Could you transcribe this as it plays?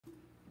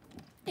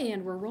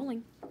And we're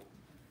rolling.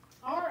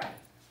 All right.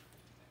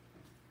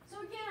 So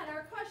again,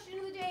 our question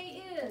of the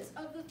day is,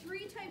 of the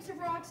three types of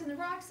rocks in the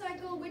rock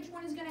cycle, which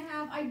one is going to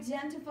have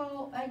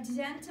identifiable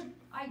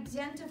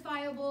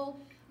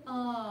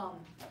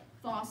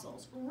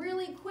fossils?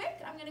 Really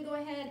quick, I'm going to go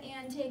ahead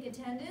and take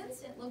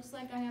attendance. It looks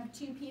like I have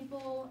 2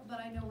 people, but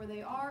I know where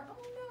they are.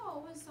 Oh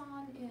no,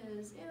 Hassan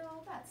is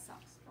ill. That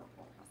sucks for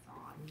poor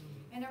Hassan.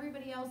 And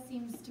everybody else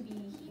seems to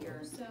be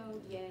here,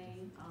 so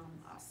yay,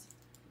 us.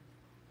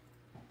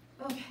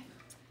 Okay.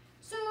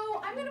 So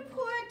I'm going to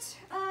put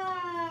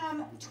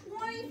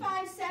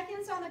 25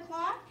 seconds on the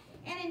clock,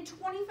 and in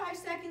 25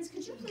 seconds,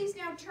 could you please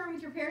now turn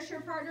with your pair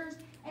share partners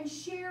and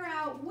share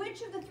out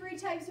which of the 3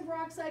 types of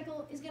rock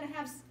cycle is going to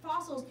have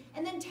fossils,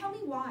 and then tell me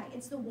why.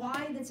 It's the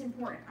why that's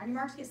important. On your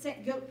marks, get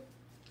set, go.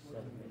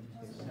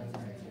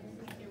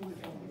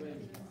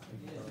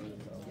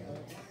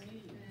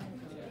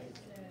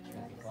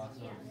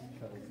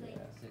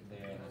 Sit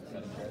there and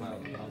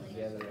sediment come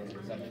together and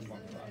sediment one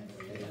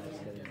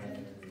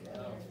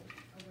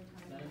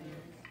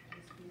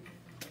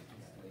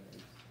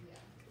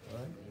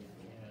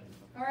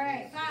All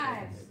right,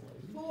 5,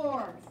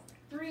 4,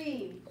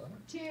 3,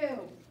 2,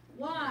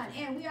 1,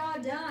 and we are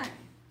done.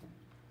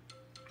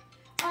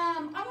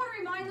 I want to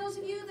remind those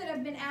of you that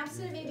have been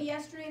absent, maybe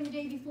yesterday and the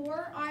day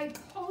before, I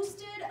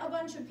posted a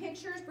bunch of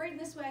pictures, right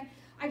this way.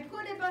 I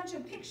put a bunch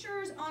of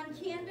pictures on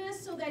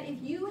Canvas so that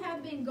if you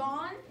have been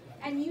gone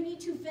and you need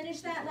to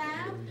finish that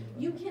lab,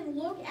 you can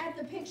look at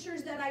the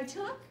pictures that I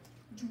took,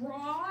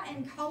 draw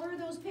and color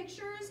those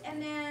pictures,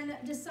 and then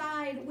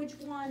decide which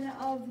one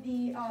of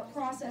the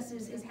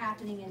processes is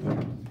happening in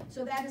there.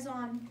 So that is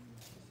on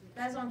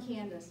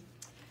Canvas.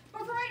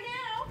 But for right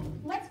now,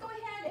 let's go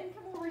ahead and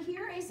come over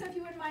here. Asa, if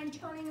you wouldn't mind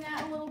turning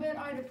that a little bit,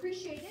 I'd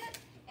appreciate it.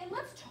 And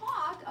let's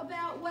talk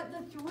about what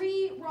the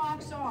 3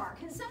 rocks are.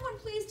 Can someone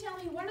please tell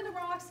me one of the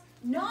rocks,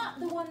 not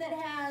the one that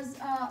has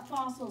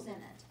fossils in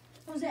it?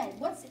 Jose,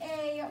 what's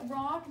a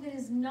rock that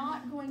is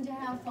not going to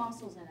have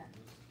fossils in it?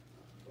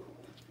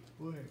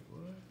 Wait,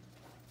 what?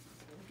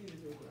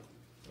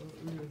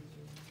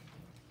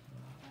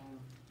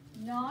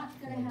 Not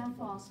going to have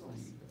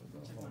fossils.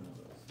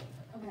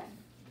 Okay.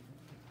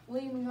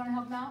 William, you want to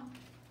help him out?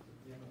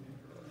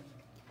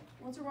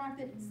 What's a rock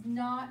that's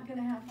not going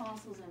to have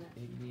fossils in it?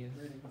 Igneous.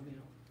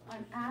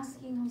 I'm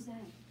asking Jose.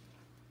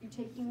 You're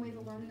taking away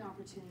the learning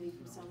opportunity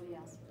from somebody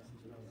else.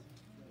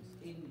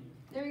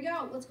 There we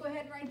go. Let's go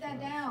ahead and write that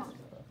down.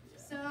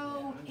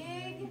 So,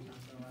 igneous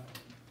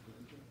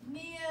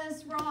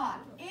rock.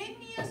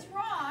 Igneous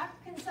rock,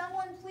 can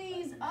someone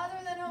please,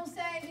 other than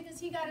Jose, because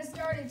he got us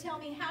started, tell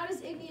me, how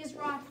does igneous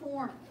rock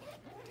form?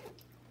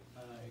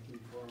 It can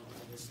form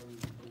either from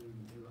an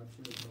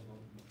eruption of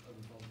a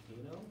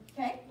volcano,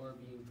 Okay. or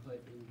being put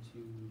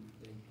into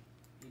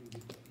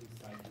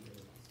inside the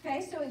earth. Okay,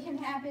 so it can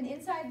happen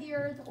inside the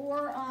earth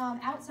or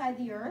outside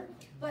the earth.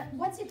 But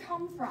what's it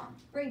come from?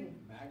 Braden?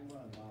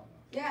 Magma and lava.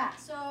 Yeah,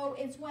 so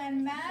it's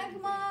when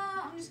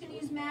magma, I'm just going to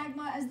use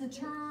magma as the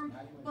term,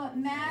 but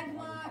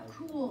magma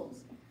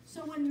cools.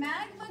 So when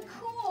magma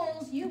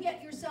cools, you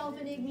get yourself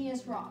an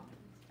igneous rock.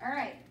 All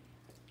right,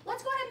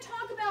 let's go ahead and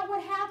talk about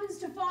what happens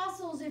to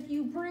fossils if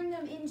you bring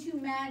them into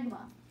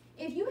magma.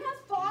 If you have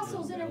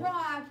fossils in a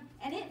rock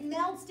and it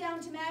melts down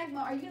to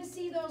magma, are you going to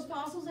see those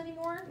fossils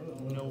anymore?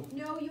 No.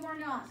 No, you are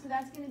not. So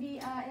that's going to be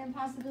an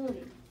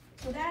impossibility.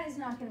 So that is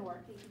not going to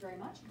work. Thank you very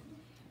much.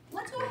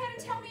 Let's go ahead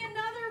and tell me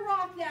another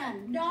rock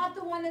then, not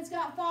the one that's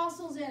got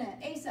fossils in it.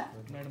 Asa.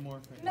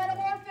 Metamorphic.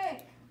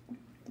 Metamorphic.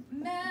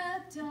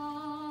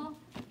 Metamorphic.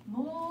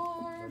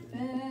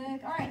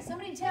 All right,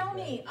 somebody tell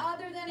me,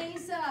 other than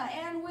Asa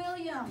and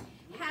William,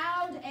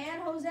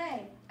 and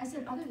Jose. I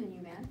said other than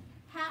you, man.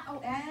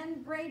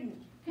 And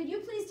Braden. Could you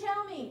please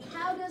tell me,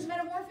 how does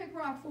metamorphic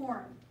rock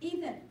form?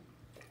 Ethan.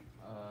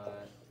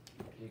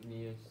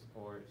 Igneous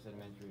or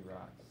sedimentary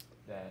rocks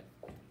that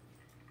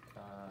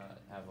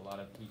have a lot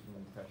of heat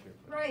and pressure.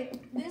 Right.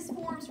 This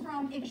forms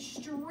from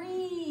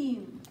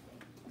extreme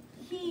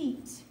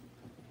heat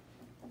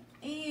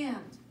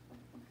and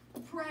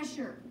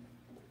pressure.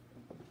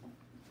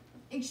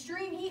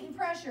 Extreme heat and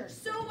pressure.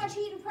 So much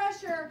heat and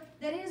pressure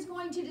that it is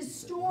going to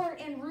distort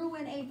and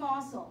ruin a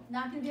fossil.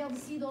 Not going to be able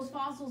to see those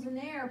fossils in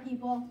there,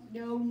 people.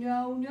 No,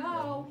 no,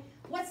 no.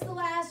 What's the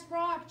last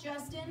rock,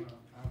 Justin?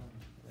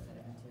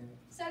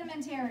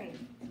 Sedimentary.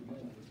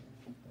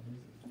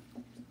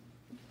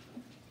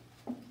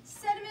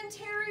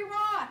 Sedimentary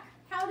rock.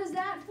 How does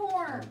that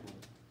form?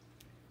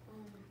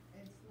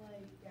 It's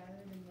like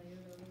gathered and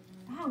layered over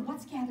time. Wow,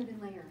 what's gathered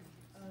and layered?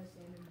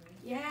 Sand and mud.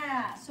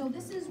 Yeah, so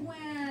this is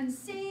when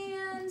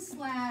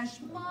sand/mud,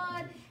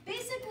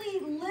 basically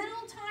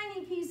little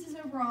tiny pieces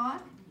of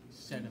rock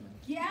Sediment.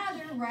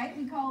 gather, right?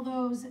 We call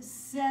those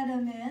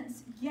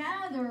sediments,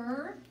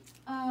 gather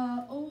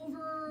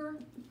over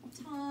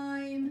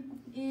time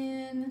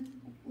in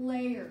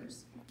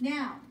layers.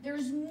 Now,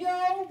 there's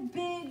no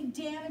big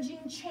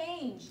damaging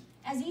change.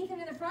 As Ethan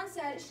in the front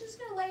said, it's just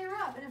gonna layer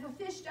up, and if a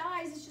fish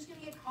dies, it's just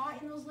gonna get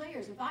caught in those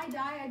layers. If I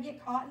die, I'd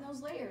get caught in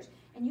those layers.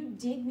 And you'd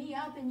dig me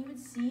up and you would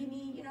see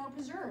me, you know,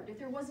 preserved. If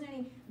there wasn't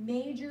any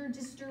major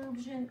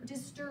disturbing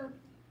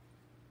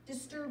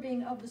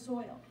of the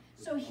soil.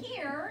 So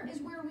here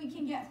is where we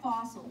can get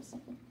fossils,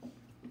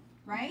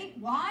 right?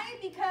 Why?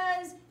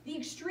 Because the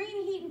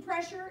extreme heat and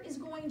pressure is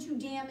going to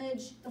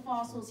damage the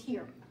fossils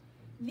here.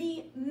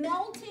 The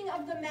melting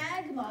of the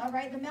magma,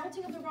 right, the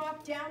melting of the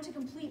rock down to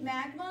complete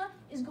magma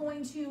is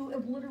going to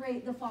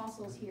obliterate the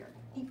fossils here.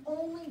 The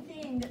only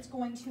thing that's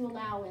going to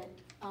allow it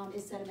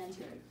is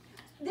sedimentary.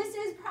 This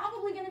is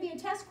probably going to be a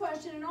test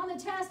question, and on the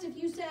test, if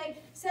you say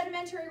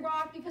sedimentary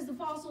rock because the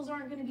fossils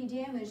aren't going to be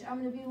damaged, I'm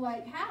going to be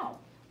like, how?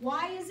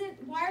 Why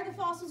are the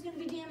fossils going to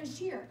be damaged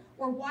here?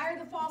 Or why are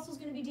the fossils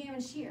going to be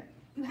damaged here?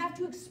 You have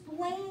to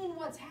explain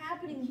what's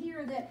happening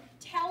here that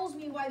tells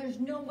me why there's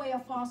no way a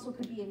fossil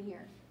could be in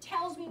here.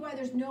 Tells me why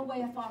there's no way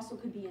a fossil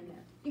could be in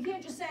there. You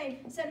can't just say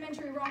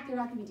sedimentary rock, they're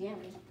not going to be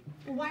damaged.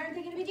 Well, why aren't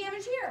they going to be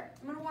damaged here?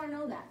 I'm going to want to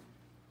know that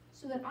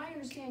so that I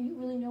understand you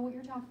really know what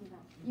you're talking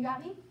about. You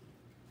got me?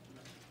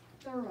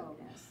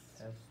 Thoroughness.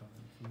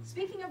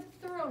 Speaking of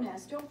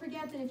thoroughness, don't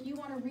forget that if you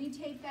want to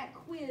retake that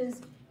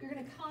quiz, you're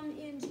going to come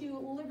into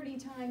Liberty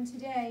Time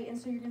today, and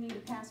so you're going to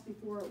need to pass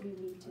before we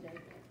leave today.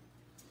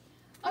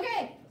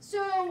 Okay,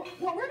 so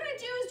what we're going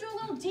to do is do a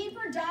little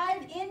deeper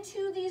dive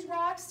into these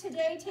rocks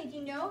today,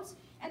 taking notes,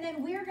 and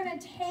then we're going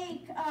to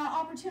take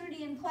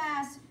opportunity in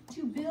class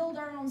to build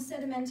our own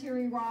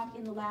sedimentary rock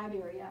in the lab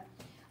area.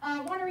 I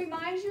want to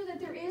remind you that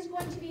there is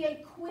going to be a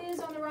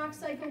quiz on the rock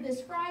cycle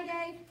this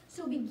Friday,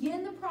 so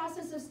begin the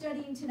process of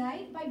studying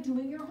tonight by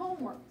doing your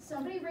homework.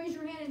 Somebody raise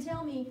your hand and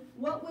tell me,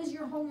 what was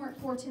your homework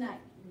for tonight?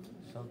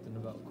 Something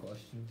about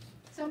questions.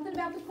 Something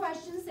about the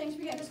questions. Thanks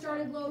for getting us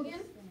started,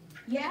 Logan.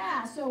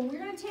 Yeah, so we're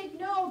going to take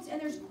notes, and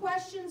there's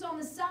questions on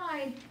the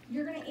side.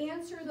 You're going to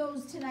answer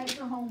those tonight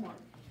for homework.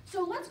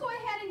 So let's go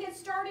ahead and get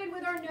started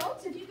with our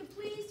notes. If you could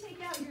please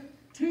take out your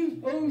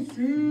TOC,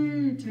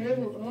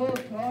 table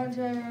of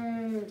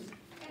contents,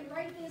 and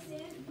write this in.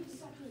 You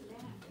just have to do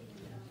that.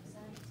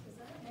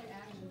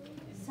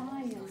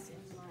 Science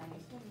is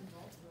like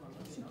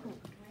super cool.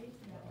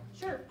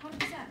 Sure,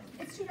 100%.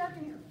 It's too dark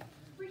in here.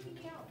 Freaking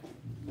me out.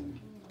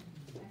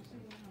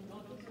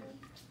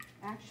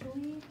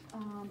 Actually, I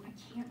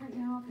can't right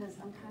now because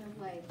I'm kind of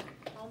like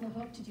on the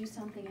hook to do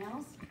something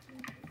else.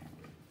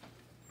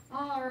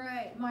 All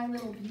right, my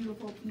little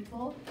beautiful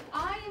people.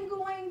 I am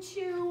going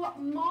to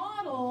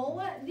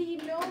model the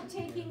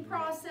note-taking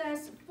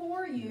process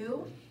for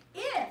you.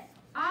 If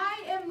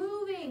I am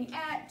moving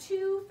at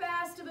too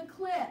fast of a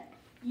clip,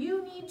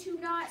 you need to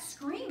not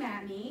scream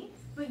at me,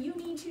 but you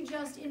need to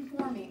just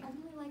inform me. I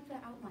really like the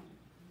outline.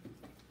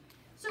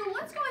 So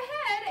let's go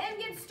ahead and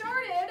get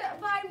started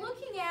by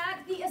looking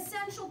at the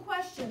essential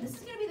question. This is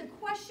going to be the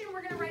question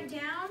we're going to write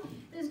down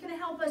that is going to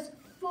help us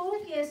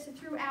focus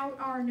throughout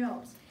our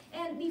notes.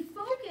 And the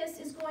focus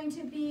is going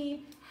to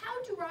be,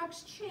 how do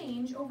rocks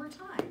change over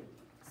time?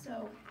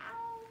 So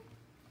how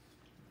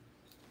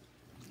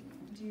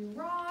do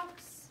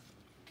rocks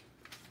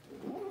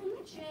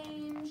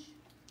change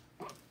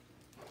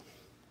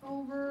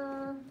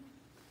over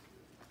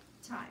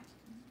time?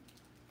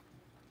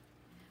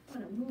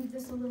 I'm going to move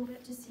this a little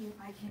bit to see if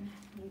I can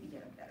maybe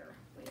get a better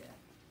way to.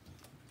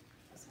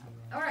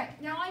 All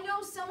right, now I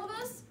know some of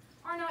us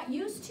are not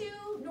used to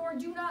nor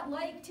do not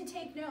like to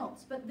take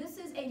notes, but this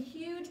is a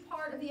huge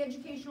part of the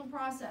educational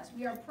process.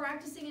 We are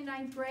practicing in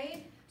 9th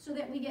grade so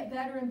that we get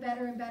better and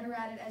better and better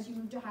at it as you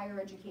move to higher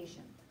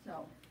education.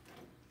 So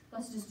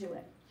let's just do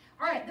it.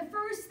 All right, the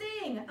first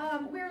thing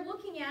we're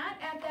looking at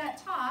that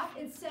top,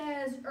 it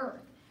says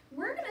Earth.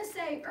 We're going to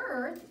say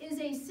Earth is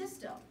a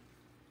system.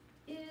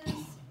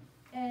 Is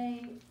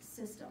a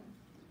system.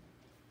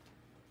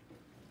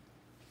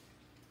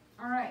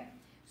 All right,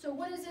 so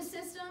what is a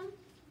system?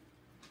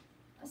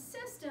 A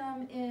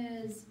system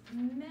is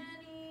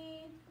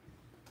many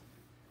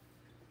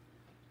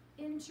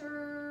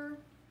interacting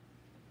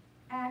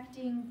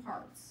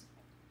parts.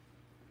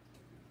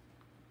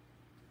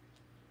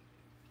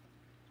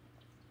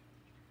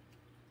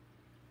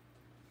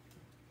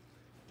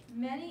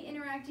 Many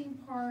interacting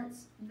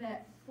parts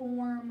that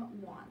form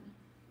one.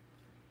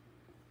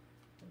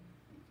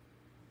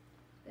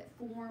 That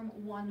form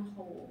one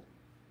whole.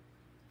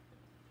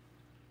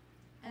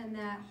 And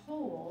that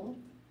whole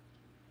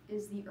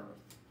is the Earth.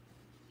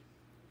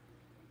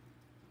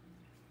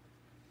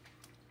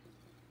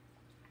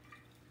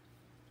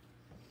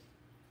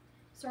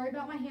 Sorry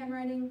about my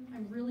handwriting.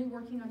 I'm really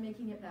working on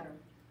making it better.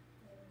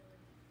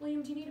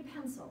 William, do you need a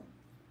pencil?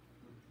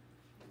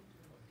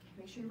 Okay,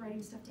 make sure you're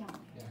writing stuff down.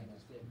 Yeah,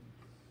 that's good.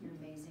 You're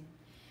amazing.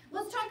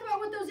 Let's talk about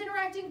what those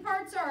interacting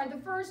parts are. The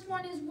first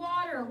one is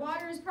water.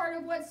 Water is part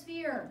of what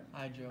sphere?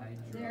 Hydro.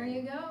 There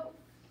you go.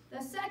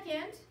 The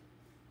second,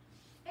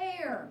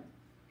 air.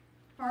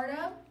 Part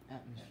of?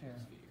 Atmosphere.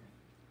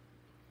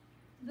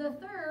 The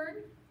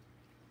third,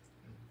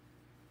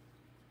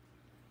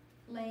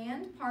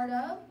 land. Part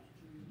of?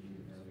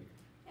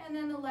 And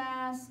then the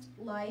last,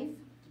 life.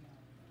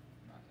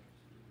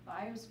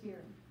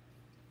 Biosphere.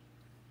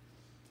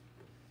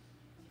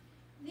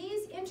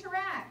 these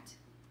interact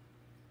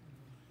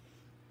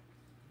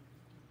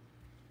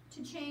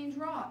to change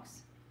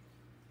rocks.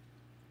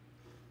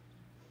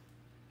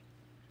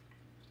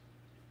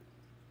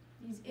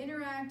 These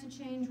interact to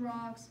change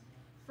rocks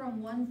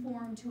from one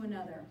form to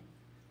another.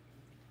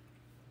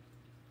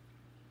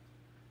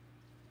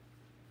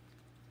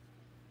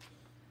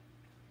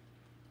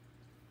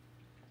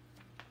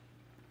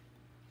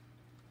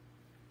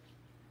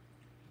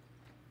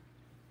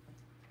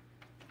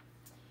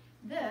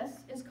 This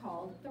is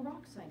called the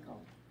rock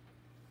cycle.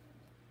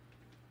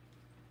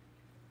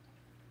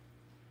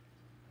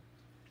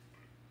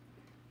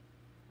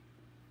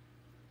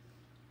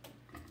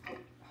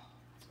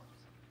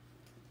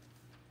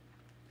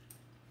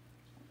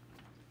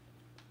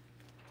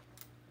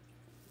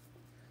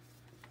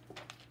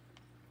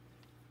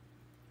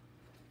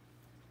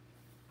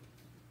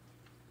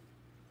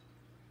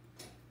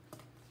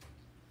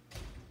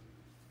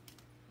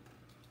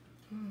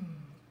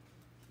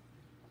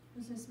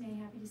 Was Miss May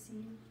happy to see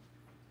you?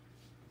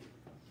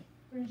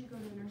 Where did you go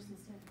to the nurse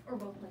instead? Or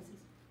both places?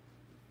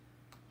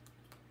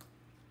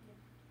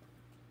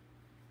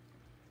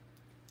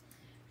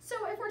 So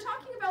if we're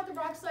talking about the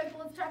rock cycle,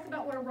 let's talk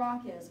about what a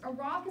rock is. A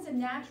rock is a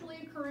naturally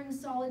occurring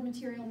solid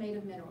material made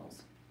of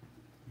minerals.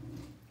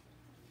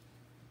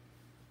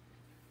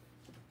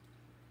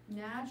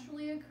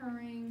 Naturally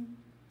occurring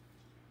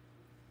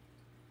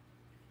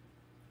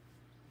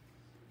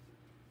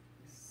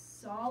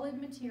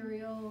solid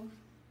material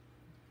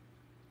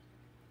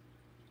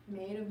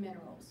made of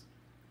minerals.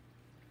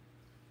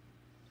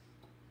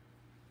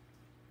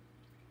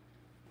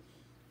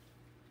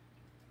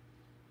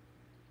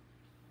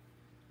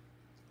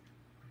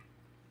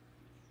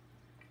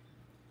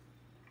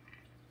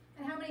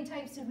 And how many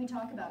types did we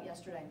talk about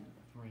yesterday?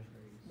 3.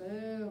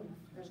 Boom.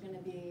 There's going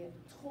to be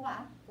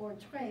trois or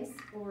tres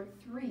or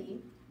 3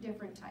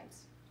 different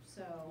types.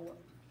 So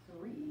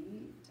 3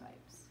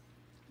 types.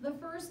 The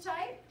first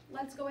type,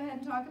 let's go ahead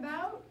and talk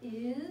about,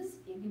 is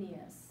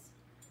igneous.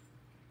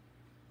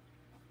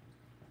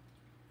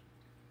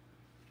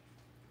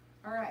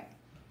 All right,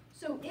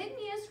 so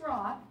igneous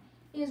rock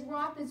is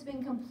rock that's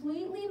been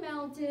completely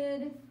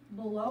melted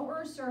below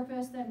Earth's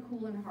surface, then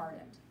cooled and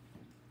hardened.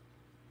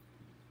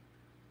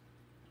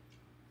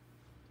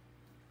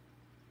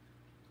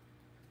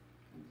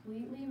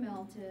 Completely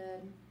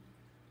melted,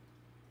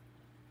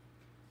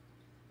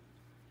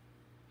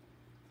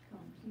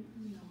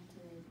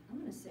 I'm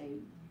going to say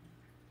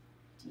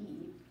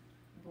deep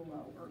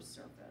below Earth's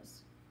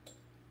surface,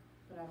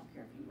 but I don't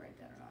care if you write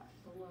that or not.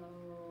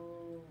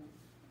 Below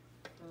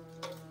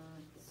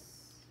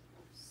Earth's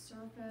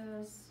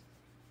surface,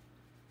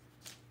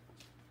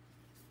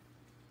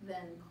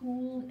 then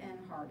cooled and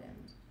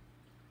hardened.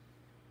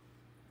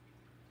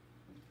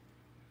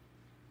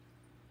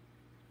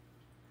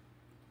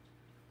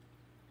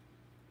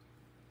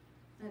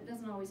 And it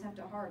doesn't always have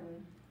to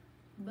harden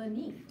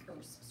beneath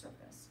Earth's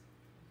surface.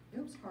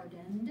 Oops,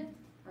 hardened.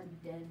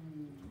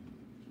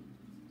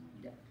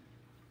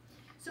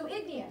 So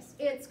igneous,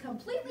 it's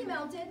completely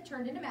melted,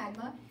 turned into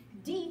magma,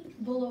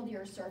 deep below the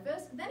Earth's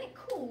surface, then it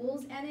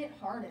cools and it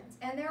hardens.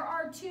 And there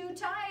are 2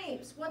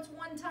 types. What's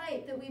one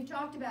type that we've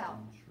talked about?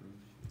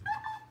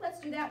 Let's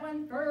do that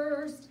one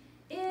first.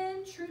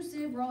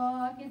 Intrusive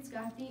rock, it's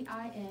got the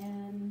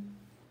IN.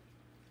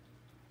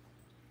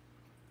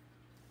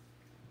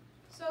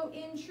 So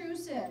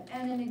intrusive,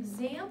 and an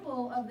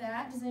example of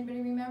that, does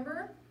anybody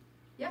remember?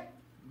 Yep.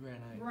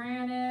 Granite.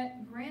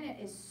 Granite. Granite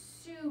is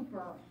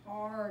super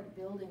hard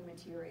building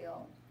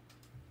material.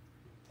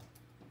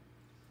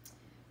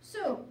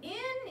 So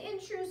in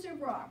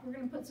intrusive rock, we're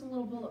going to put some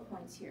little bullet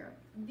points here.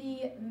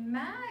 The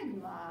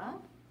magma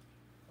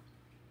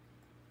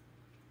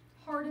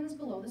hardens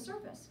below the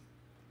surface.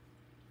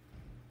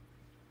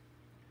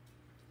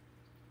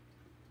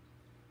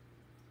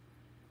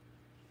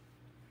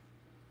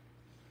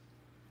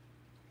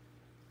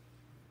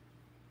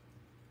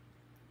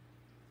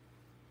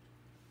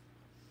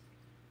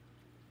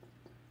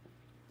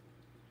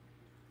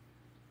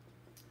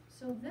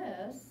 So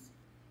this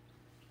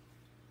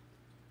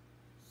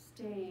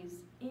stays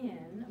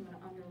in, I'm going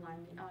to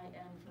underline the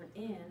IN for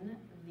in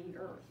the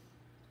earth.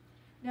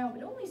 Now,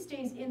 it only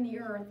stays in the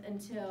earth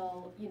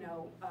until,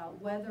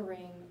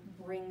 weathering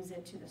brings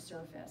it to the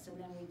surface, and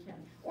then we can,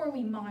 or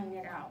we mine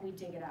it out, we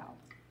dig it out.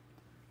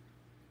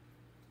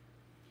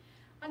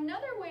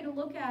 Another way to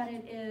look at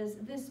it is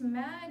this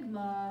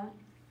magma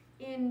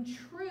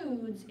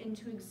intrudes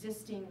into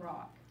existing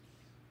rock.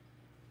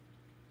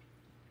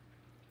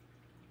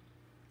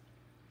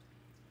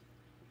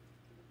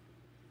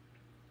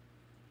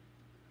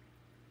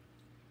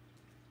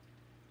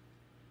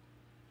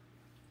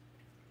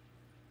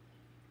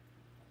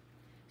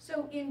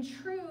 So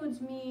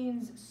intrudes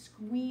means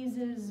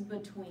squeezes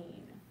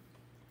between.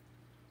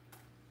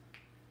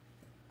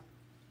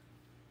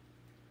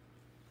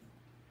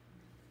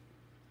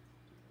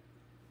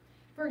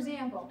 For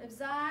example, if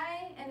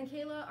Zai and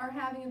Akela are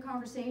having a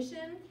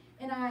conversation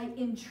and I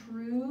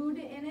intrude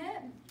in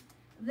it,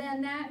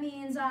 then that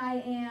means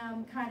I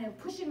am kind of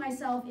pushing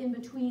myself in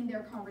between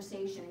their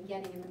conversation and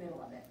getting in the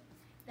middle of it.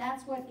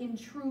 That's what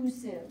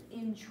intrusive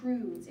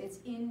intrudes. It's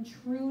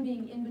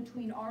intruding in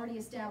between already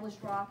established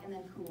rock and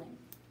then cooling.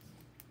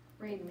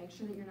 Braden, make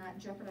sure that you're not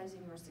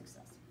jeopardizing your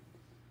success.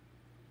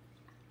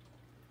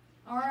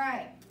 All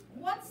right,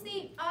 what's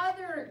the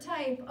other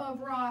type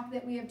of rock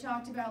that we have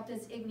talked about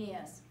that's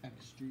igneous?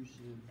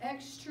 Extrusive.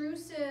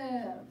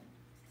 Extrusive.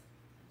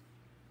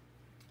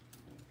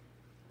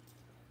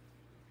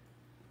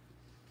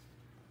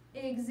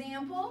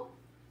 Example?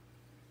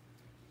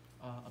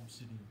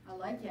 Obsidian. I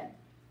like it.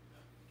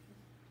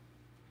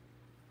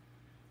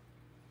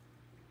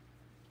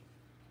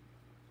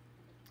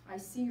 I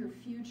see your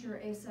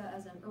future, Asa,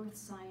 as an earth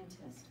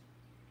scientist.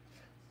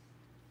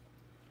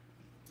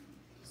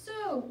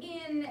 So,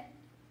 in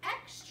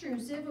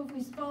extrusive, if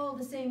we follow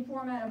the same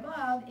format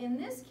above, in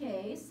this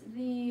case,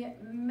 the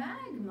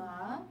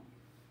magma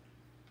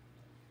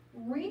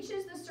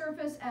reaches the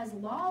surface as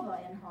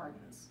lava and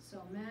hardens.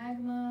 So,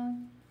 magma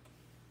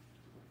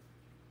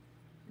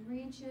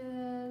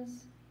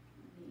reaches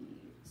the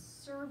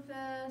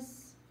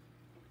surface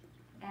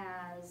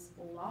as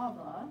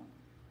lava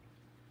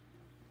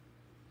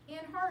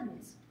and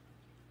hardens.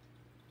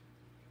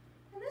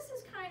 And this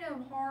is kind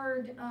of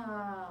hard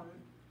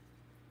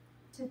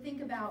to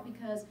think about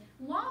because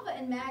lava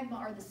and magma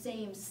are the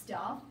same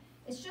stuff.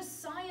 It's just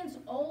science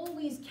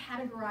always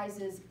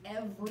categorizes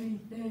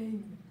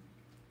everything.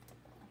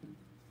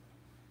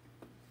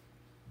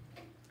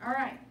 All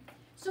right.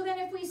 So then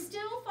if we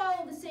still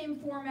follow the same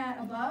format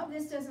above,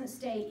 this doesn't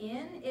stay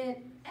in,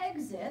 it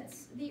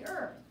exits the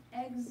earth.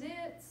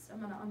 Exits, I'm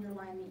going to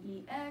underline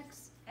the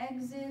EX,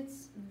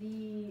 exits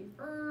the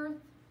earth.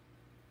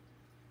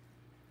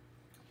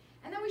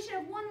 And then we should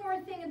have one more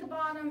thing at the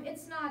bottom.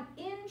 It's not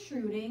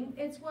intruding,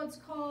 it's what's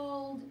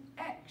called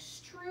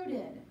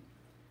extruded.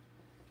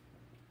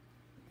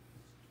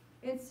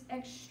 It's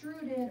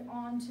extruded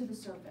onto the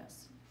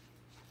surface.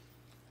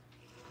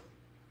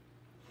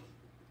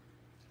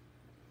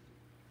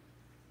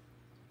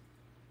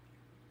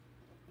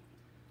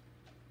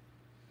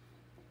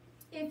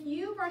 If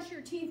you brush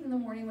your teeth in the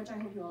morning, which I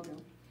hope you all do,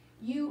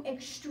 you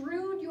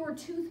extrude your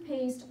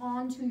toothpaste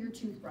onto your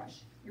toothbrush.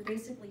 You're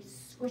basically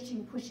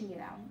squishing, pushing it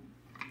out.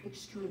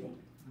 Extruding.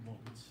 What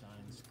would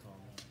science call?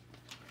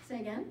 Say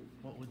again?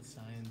 What would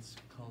science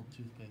call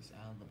toothpaste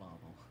out of the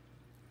bottle?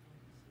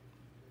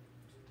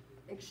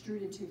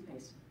 Extruded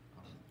toothpaste.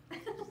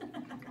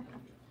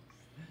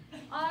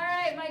 All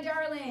right, my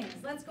darlings,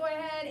 let's go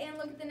ahead and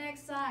look at the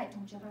next side.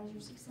 Don't jeopardize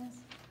your success.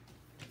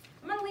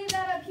 I'm going to leave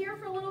that up here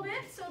for a little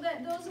bit so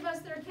that those of us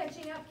that are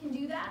catching up can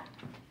do that.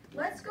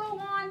 Let's go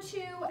on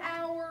to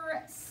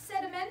our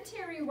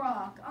sedimentary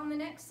rock on the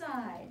next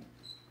side.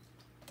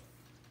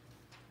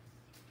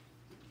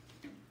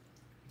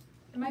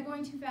 Am I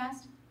going too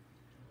fast?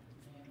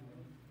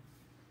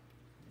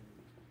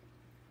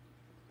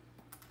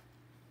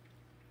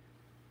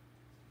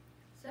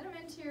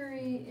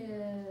 Sedimentary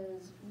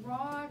is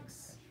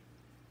rocks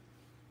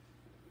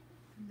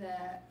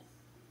that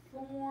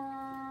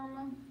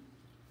form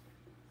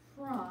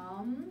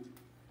from ...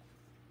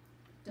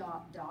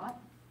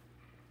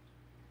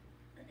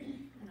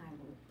 And I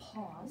will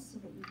pause so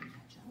that you can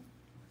catch up.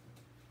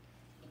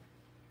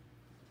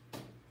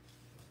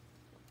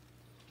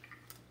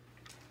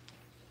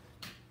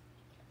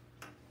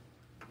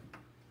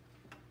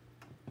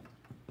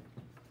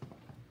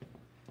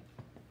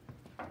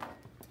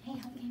 Hey,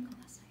 how'd the game go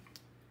last night?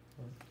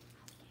 What?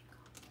 How'd the game go?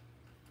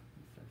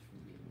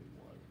 Freshman game we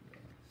won,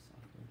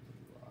 sophomore game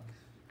we lost.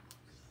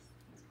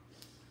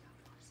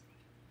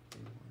 They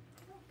won.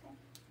 Okay.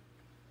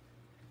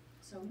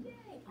 So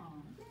yay,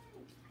 yay.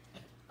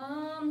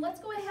 Let's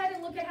go ahead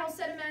and look at how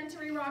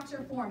sedimentary rocks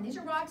are formed. These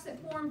are rocks that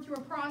form through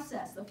a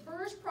process. The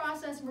first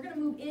process, we're going to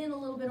move in a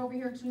little bit over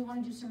here because we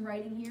want to do some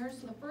writing here.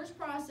 So the first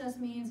process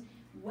means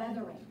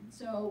weathering.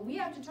 So we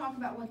have to talk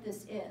about what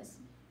this is.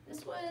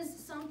 This was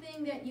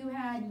something that you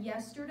had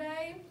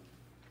yesterday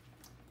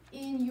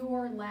in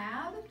your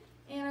lab.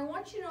 And I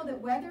want you to know that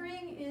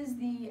weathering is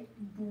the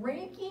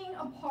breaking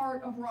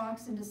apart of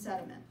rocks into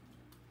sediment.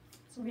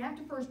 So we have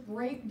to first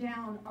break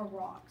down a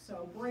rock.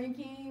 So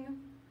breaking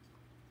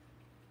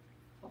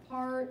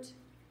apart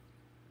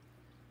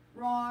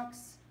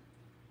rocks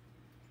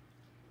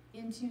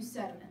into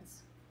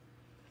sediments.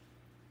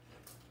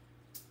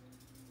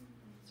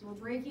 So we're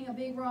breaking a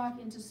big rock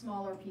into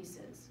smaller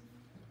pieces.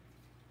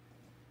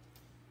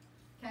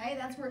 Okay,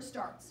 that's where it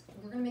starts.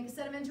 If we're going to make a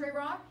sedimentary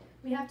rock,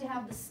 we have to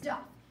have the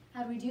stuff.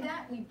 How do we do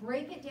that? We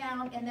break it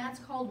down, and that's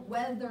called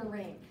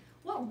weathering.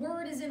 What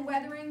word is in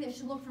weathering that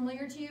should look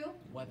familiar to you?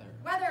 Weather.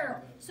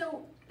 Weather.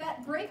 So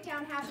that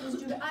breakdown happens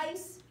due to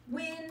ice,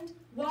 wind,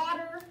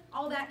 water,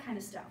 all that kind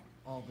of stuff.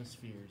 All the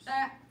spheres.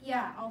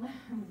 Yeah, all that.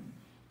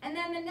 And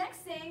then the next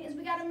thing is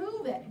we got to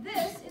move it.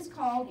 This is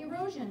called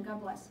erosion.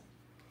 God bless.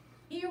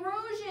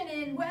 Erosion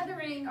and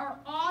weathering are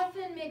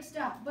often mixed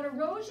up, but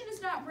erosion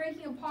is not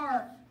breaking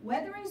apart.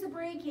 Weathering is the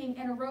breaking,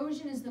 and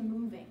erosion is the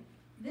moving.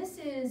 This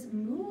is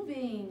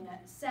moving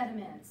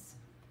sediments.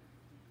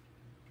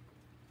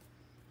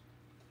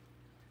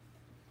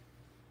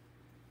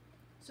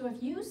 So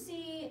if you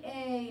see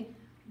a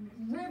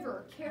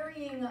river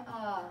carrying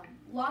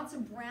lots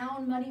of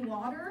brown muddy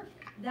water,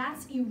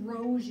 that's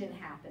erosion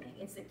happening.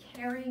 It's the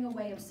carrying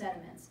away of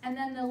sediments. And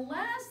then the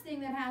last thing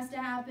that has to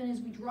happen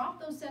is we drop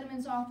those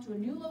sediments off to a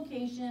new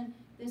location.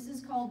 This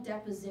is called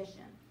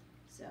deposition.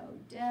 So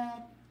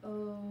deposition.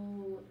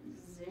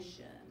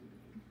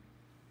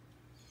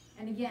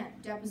 And again,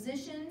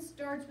 deposition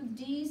starts with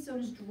D, so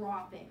does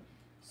dropping.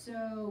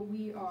 So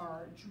we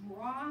are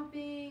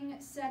dropping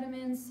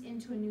sediments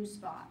into a new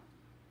spot.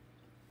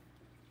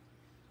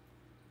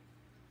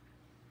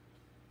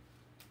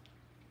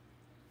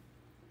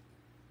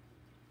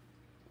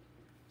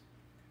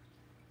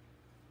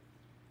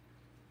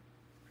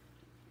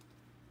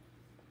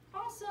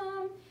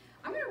 Awesome.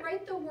 I'm going to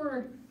write the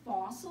word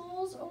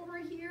fossils over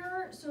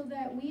here so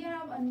that we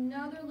have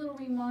another little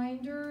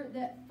reminder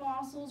that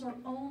fossils are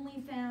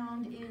only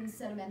found in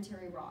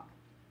sedimentary rock.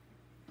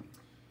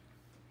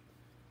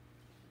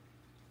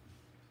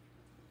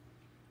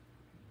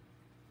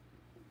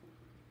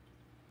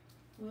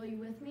 Will, you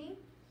with me?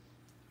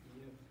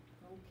 Yep.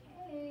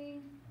 Okay.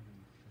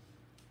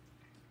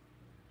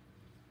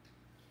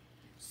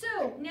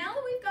 So now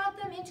that we've got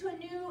them into a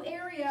new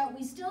area,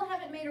 we still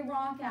haven't made a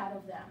rock out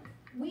of them.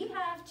 We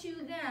have to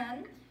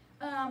then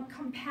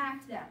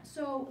compact them.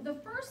 So the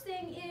first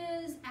thing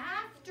is,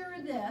 after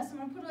this, I'm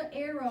going to put an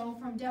arrow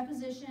from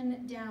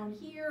deposition down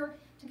here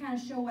to kind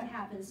of show what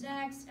happens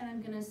next, and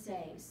I'm going to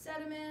say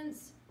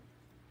sediments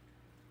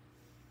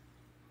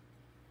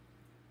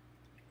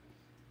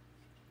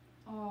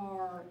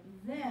are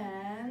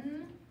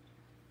then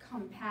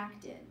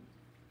compacted.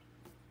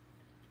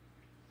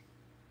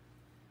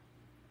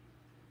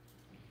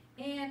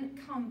 And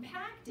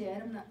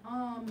compacted,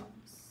 I'm going to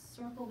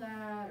circle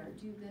that or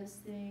do this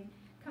thing.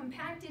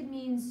 Compacted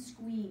means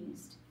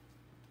squeezed.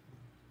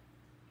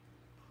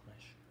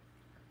 Pressure.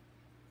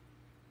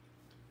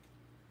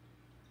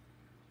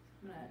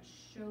 I'm going to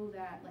show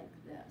that like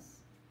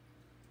this.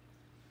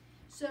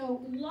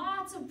 So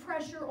lots of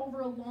pressure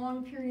over a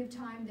long period of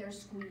time, they're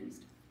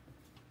squeezed.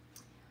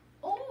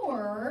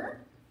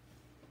 Or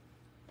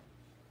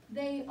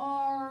they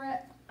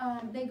are,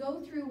 they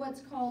go through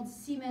what's called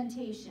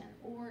cementation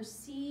or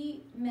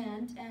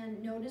cement,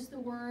 and notice the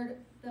word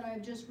that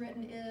I've just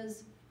written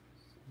is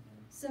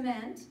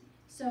cement.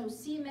 So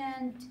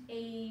cementation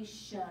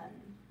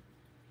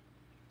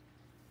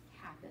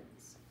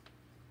happens.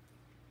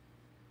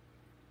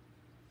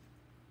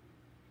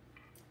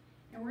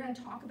 And we're going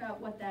to talk about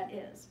what that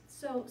is.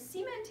 So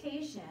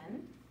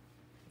cementation,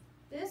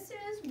 this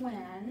is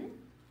when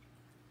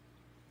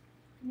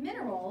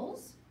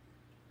minerals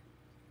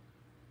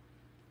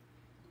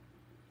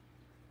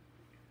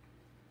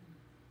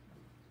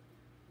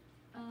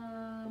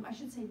I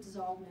should say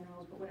dissolved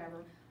minerals, but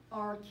whatever,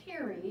 are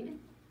carried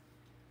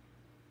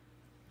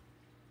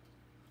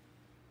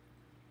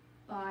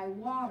by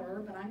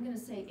water, but I'm going to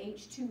say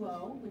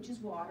H2O, which is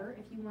water.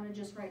 If you want to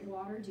just write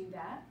water, do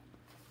that.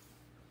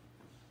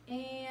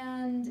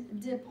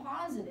 And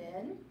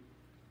deposited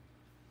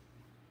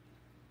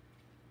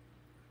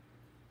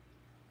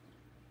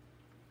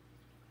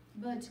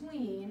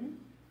between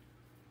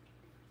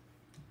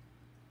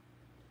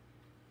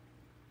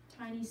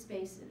tiny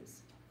spaces.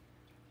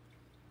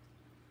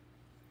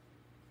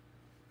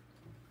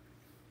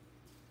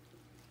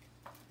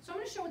 So I'm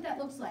going to show what that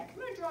looks like. I'm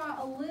going to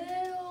draw a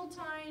little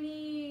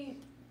tiny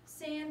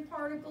sand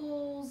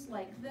particles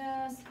like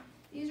this.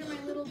 These are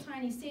my little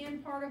tiny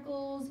sand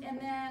particles, and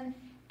then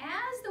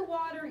as the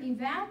water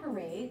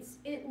evaporates,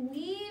 it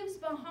leaves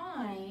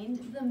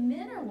behind the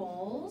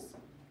minerals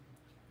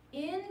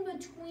in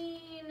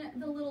between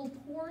the little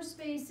pore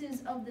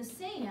spaces of the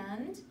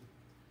sand,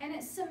 and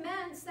it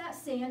cements that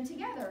sand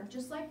together,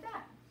 just like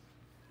that.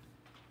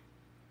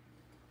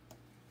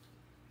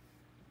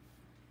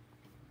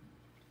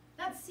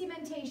 That's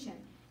cementation.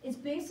 It's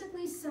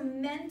basically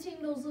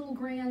cementing those little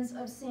grains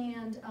of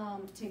sand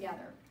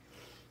together.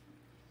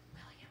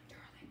 William,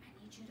 darling,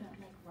 I need you to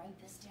write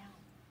this down.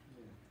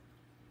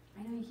 Yeah.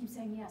 I know you keep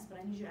saying yes, but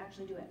I need you to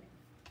actually do it.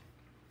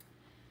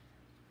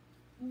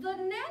 The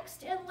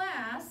next and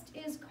last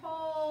is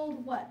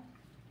called what?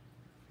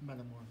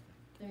 Metamorphic.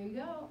 There you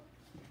go.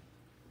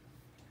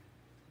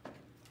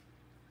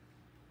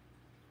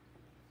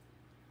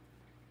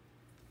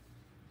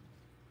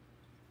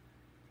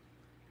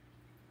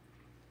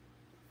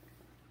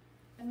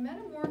 And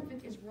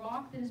metamorphic is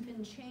rock that has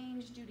been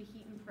changed due to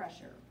heat and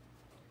pressure.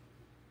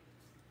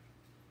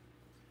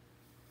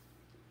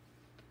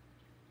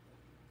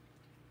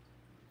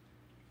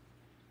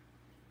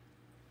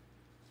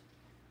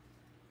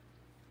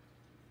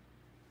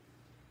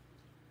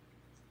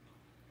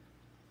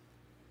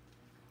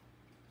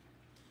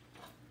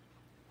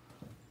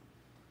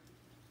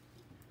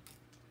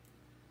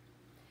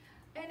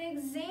 An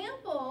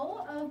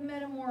example of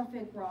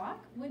metamorphic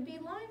rock would be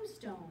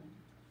limestone.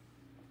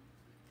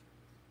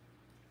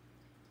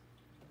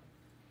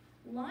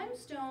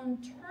 Limestone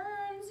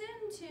turns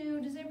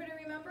into, does anybody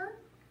remember?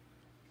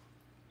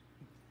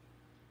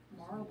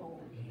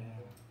 Marble. Yeah.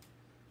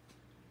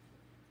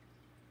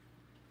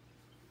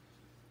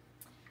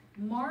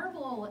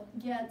 Marble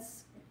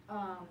gets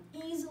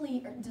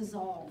easily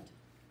dissolved.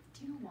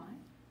 Do you know why?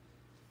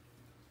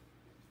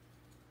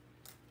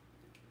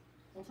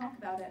 We'll talk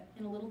about it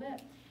in a little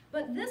bit.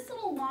 But this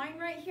little line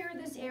right here,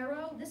 this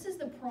arrow, this is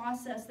the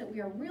process that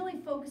we are really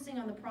focusing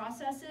on the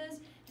processes.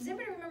 Does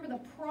anybody remember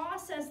the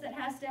process that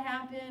has to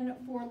happen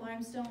for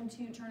limestone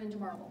to turn into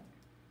marble?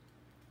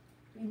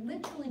 We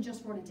literally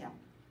just wrote it down.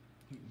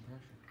 Heat and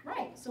pressure.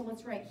 Right, so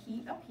let's write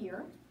heat up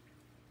here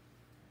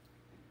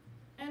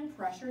and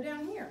pressure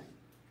down here.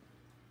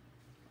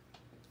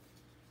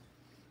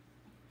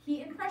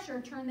 Heat and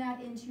pressure turn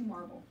that into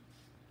marble.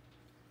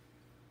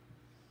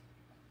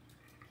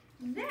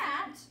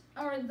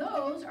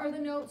 Those are the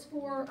notes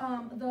for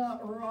the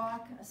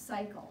rock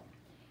cycle.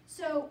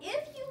 So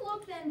if you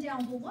look then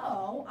down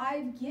below,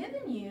 I've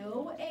given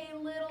you a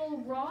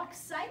little rock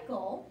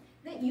cycle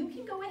that you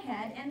can go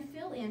ahead and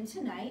fill in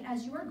tonight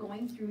as you are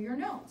going through your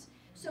notes.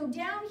 So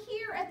down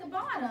here at the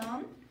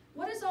bottom,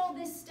 what is all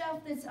this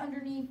stuff that's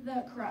underneath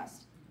the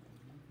crust?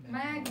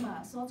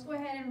 Magma. So let's go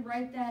ahead and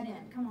write that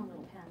in. Come on,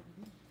 little pen.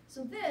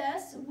 So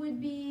this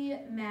would be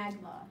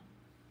magma.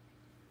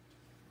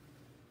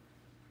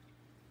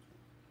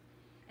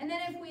 And then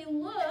if we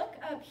look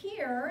up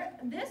here,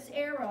 this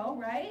arrow,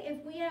 right?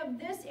 If we have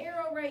this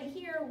arrow right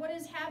here, what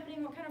is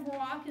happening? What kind of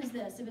rock is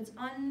this? If it's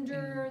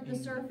under the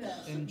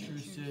surface.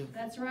 Intrusive.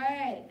 That's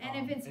right.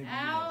 And if it's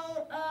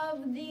out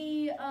of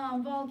the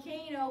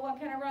volcano,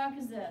 what kind of rock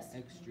is this?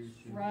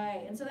 Extrusion.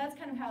 Right. And so that's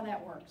kind of how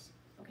that works.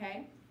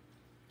 Okay?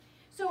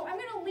 So I'm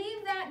going to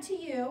leave that to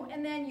you,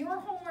 and then your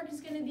homework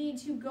is going to be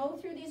to go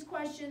through these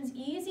questions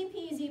easy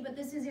peasy, but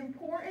this is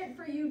important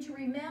for you to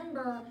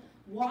remember.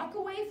 Walk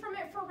away from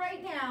it for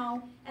right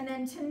now, and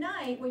then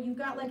tonight, when you've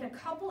got like a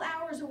couple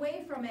hours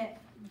away from it,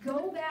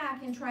 go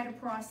back and try to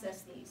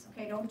process these.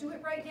 Okay, don't do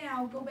it right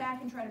now. Go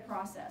back and try to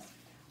process.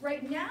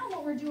 Right now,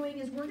 what we're doing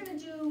is we're going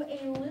to do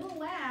a little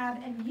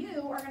lab, and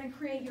you are going to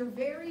create your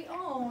very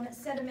own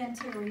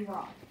sedimentary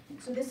rock.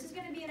 So this is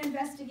going to be an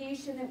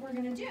investigation that we're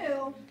going to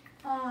do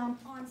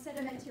on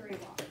sedimentary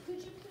rock. Could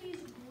you please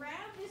grab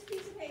this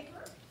piece of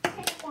paper,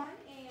 take one,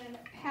 and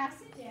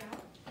pass it down?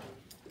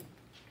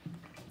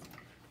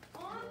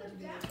 On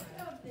the back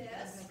of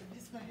this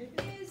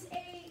is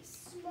a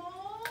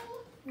small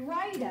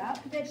write-up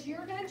that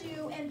you're going to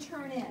do and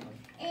turn in.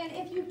 And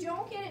if you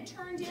don't get it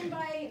turned in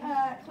by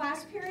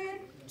class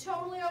period,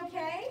 totally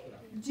okay.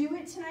 Do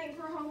it tonight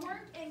for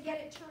homework and get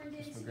it turned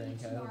in to me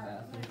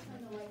tomorrow. I'm going to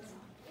turn the lights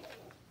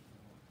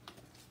on.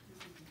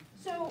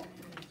 So,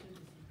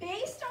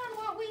 based on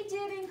what we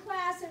did in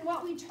class and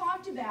what we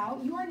talked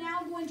about, you are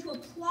now going to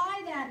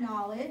apply that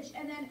knowledge,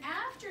 and then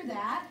after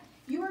that,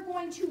 you are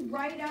going to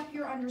write up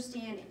your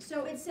understanding.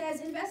 So it says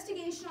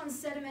investigation on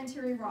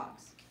sedimentary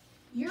rocks.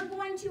 You're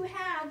going to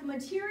have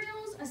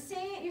materials,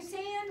 your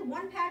sand,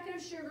 1 packet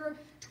of sugar,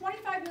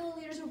 25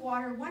 milliliters of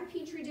water, 1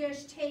 petri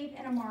dish, tape,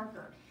 and a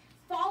marker.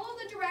 Follow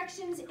the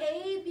directions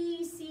A,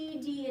 B, C,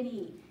 D, and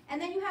E. And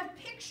then you have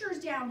pictures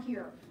down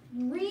here.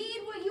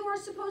 Read what you are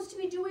supposed to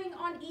be doing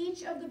on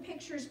each of the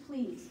pictures,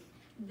 please.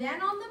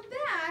 Then on the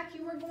back,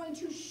 you are going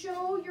to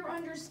show your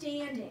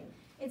understanding.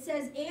 It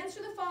says,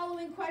 answer the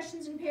following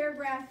questions in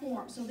paragraph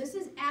form. So this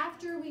is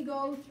after we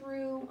go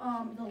through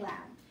the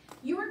lab.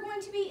 You are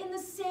going to be in the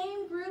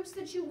same groups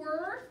that you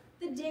were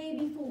the day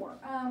before.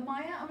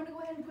 Maya, I'm going to go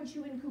ahead and put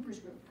you in Cooper's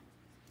group.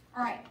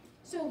 All right.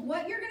 So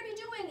what you're going to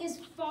be doing is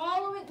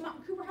following.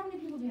 Cooper, how many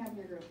people do you have in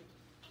your group?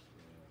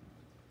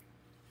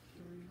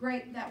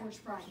 Great. That works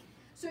fine.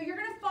 So you're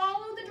going to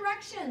follow the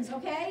directions,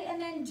 okay? And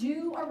then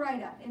do a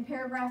write-up in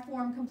paragraph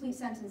form, complete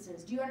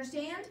sentences. Do you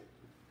understand?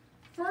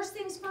 First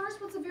things first,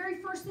 what's the very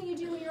first thing you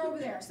do when you're over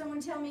there? Someone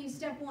tell me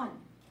step 1.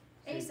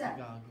 Safety Asa.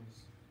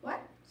 goggles.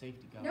 What?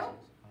 Safety goggles. Nope.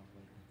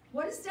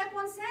 What does step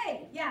 1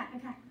 say? Yeah,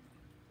 okay.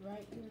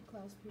 Write your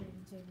class period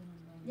and table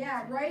number on the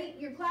Yeah, table. write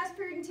your class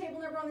period and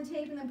table number on the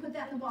tape and then put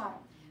that in the bottom.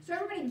 So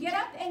everybody get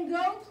up and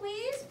go,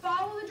 please.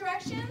 Follow the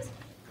directions.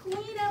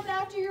 Clean up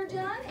after you're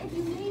done. If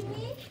you need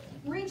me,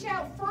 reach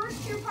out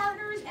first to your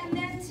partners and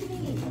then to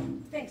me.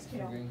 Thanks,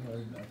 kiddo.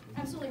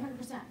 Absolutely,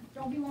 100%.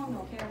 Don't be long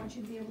though, okay? I want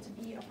you to be able to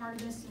be a part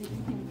of this so that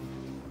you can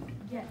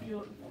get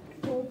your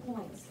full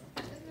points.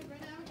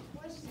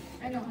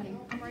 I know, honey.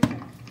 I'm right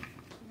there.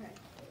 Okay,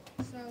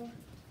 so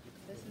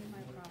this is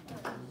my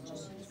problem.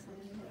 Just use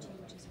carbon 14,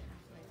 which is a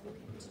half-life.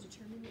 Okay, to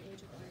determine the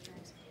age of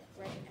archives,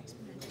 write an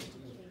exponential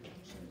decay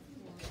function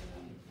for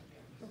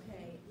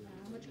okay,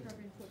 how much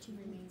carbon 14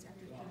 remains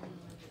after thermal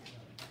rundown?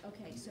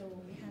 Okay, so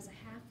it has a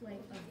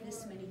half-life of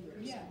this many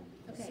years. Yeah.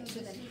 Okay, so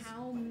then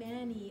how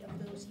many of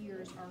those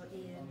years are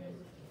in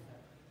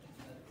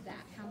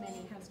that? How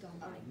many has gone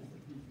by?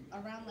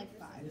 Around like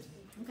 5.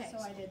 Okay. So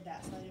I did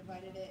that. So I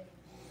divided it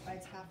by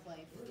its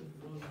half-life.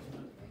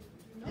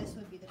 This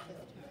would be the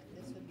 5th time.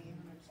 This would be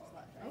how much is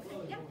left, right?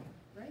 Okay, yeah,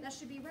 right, that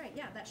should be right,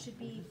 yeah, that should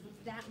be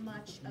that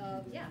much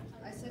of, yeah.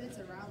 I said it's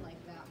around like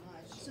that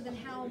much. So then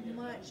how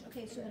much,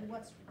 okay, so then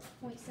what's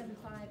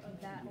 0.75 of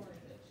that,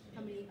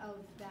 how many of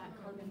that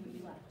carbon would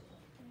be left?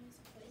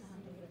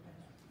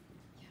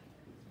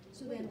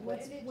 So then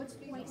what's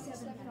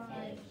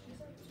 0.75?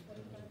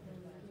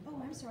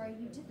 Oh, I'm sorry,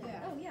 you did that,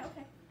 Yeah. oh, yeah,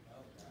 okay.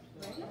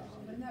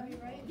 Wouldn't that be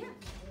right? Yeah,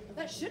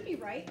 that should be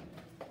right.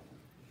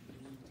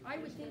 I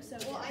would think so.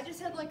 Well, I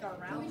just had like a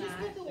round that.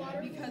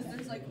 Because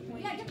there's like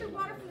point. Yeah, get the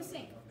water from the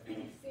sink.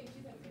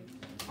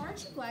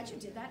 Aren't you glad you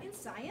did that in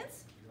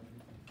science?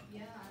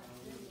 Yeah.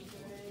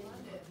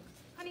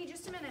 Honey,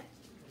 just a minute.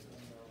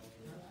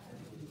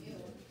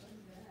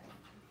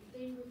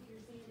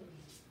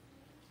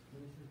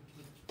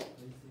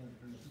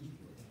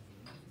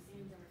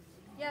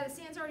 Yeah, the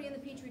sand's already in the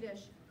petri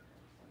dish.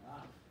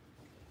 Oh.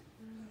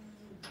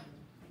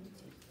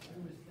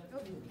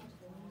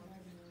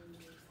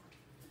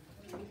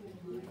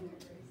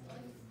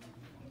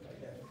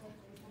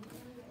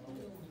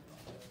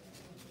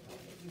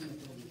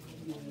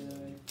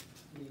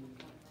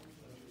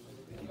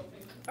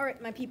 All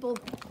right, my people,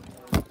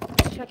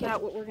 let's check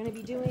out what we're going to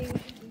be doing.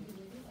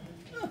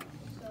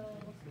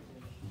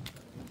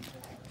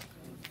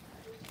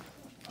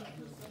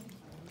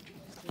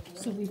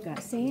 So we've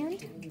got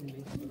sand,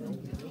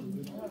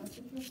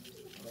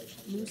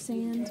 loose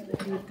sand,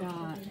 we've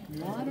got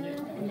water,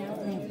 and now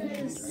we're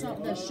going to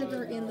put the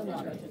sugar in the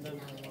water.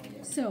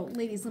 So,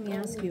 ladies, let me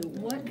ask you,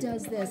 what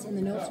does this, in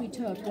the notes we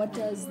took, what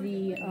does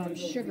the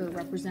sugar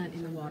represent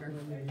in the water?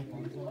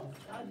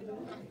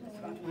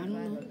 I don't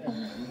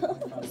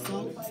know.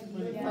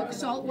 Salt.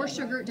 Salt or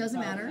sugar, it doesn't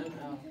matter,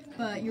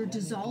 but you're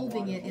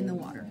dissolving it in the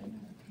water.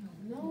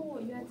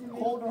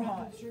 Cold or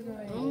hot?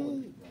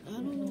 I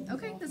don't know.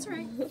 Okay, that's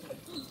right.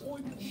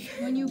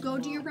 When you go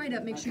do your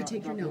write-up, make sure you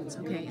take your notes,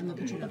 okay, and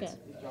look at your notes.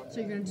 So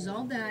you're going to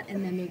dissolve that,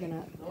 and then you're going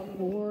to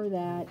pour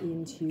that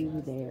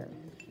into there.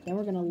 Then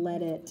we're going to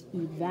let it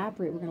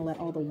evaporate. We're going to let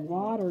all the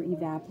water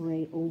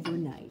evaporate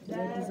overnight. Does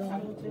that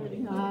dissolve?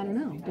 I don't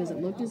know. Does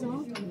it look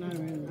dissolved? Not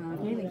really.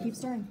 Okay, then keep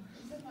stirring.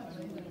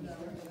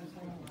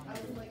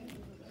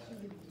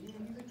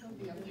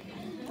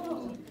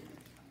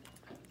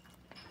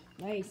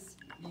 Nice.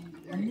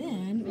 And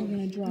then we're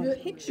going to draw a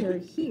picture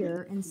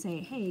here and say,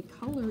 hey,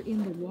 color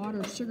in the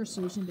water sugar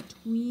solution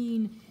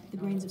between the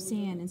grains of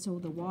sand, and so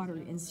the water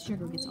and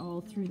sugar gets all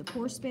through the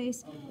pore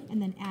space.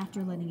 And then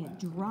after letting it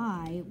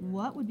dry,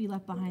 what would be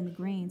left behind the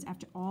grains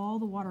after all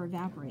the water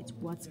evaporates?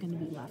 What's going to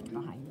be left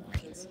behind the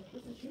grains?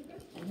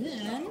 And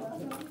then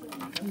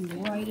you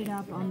write it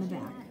up on the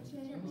back,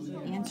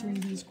 answering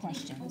these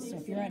questions. So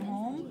if you're at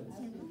home,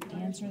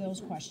 answer those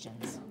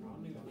questions.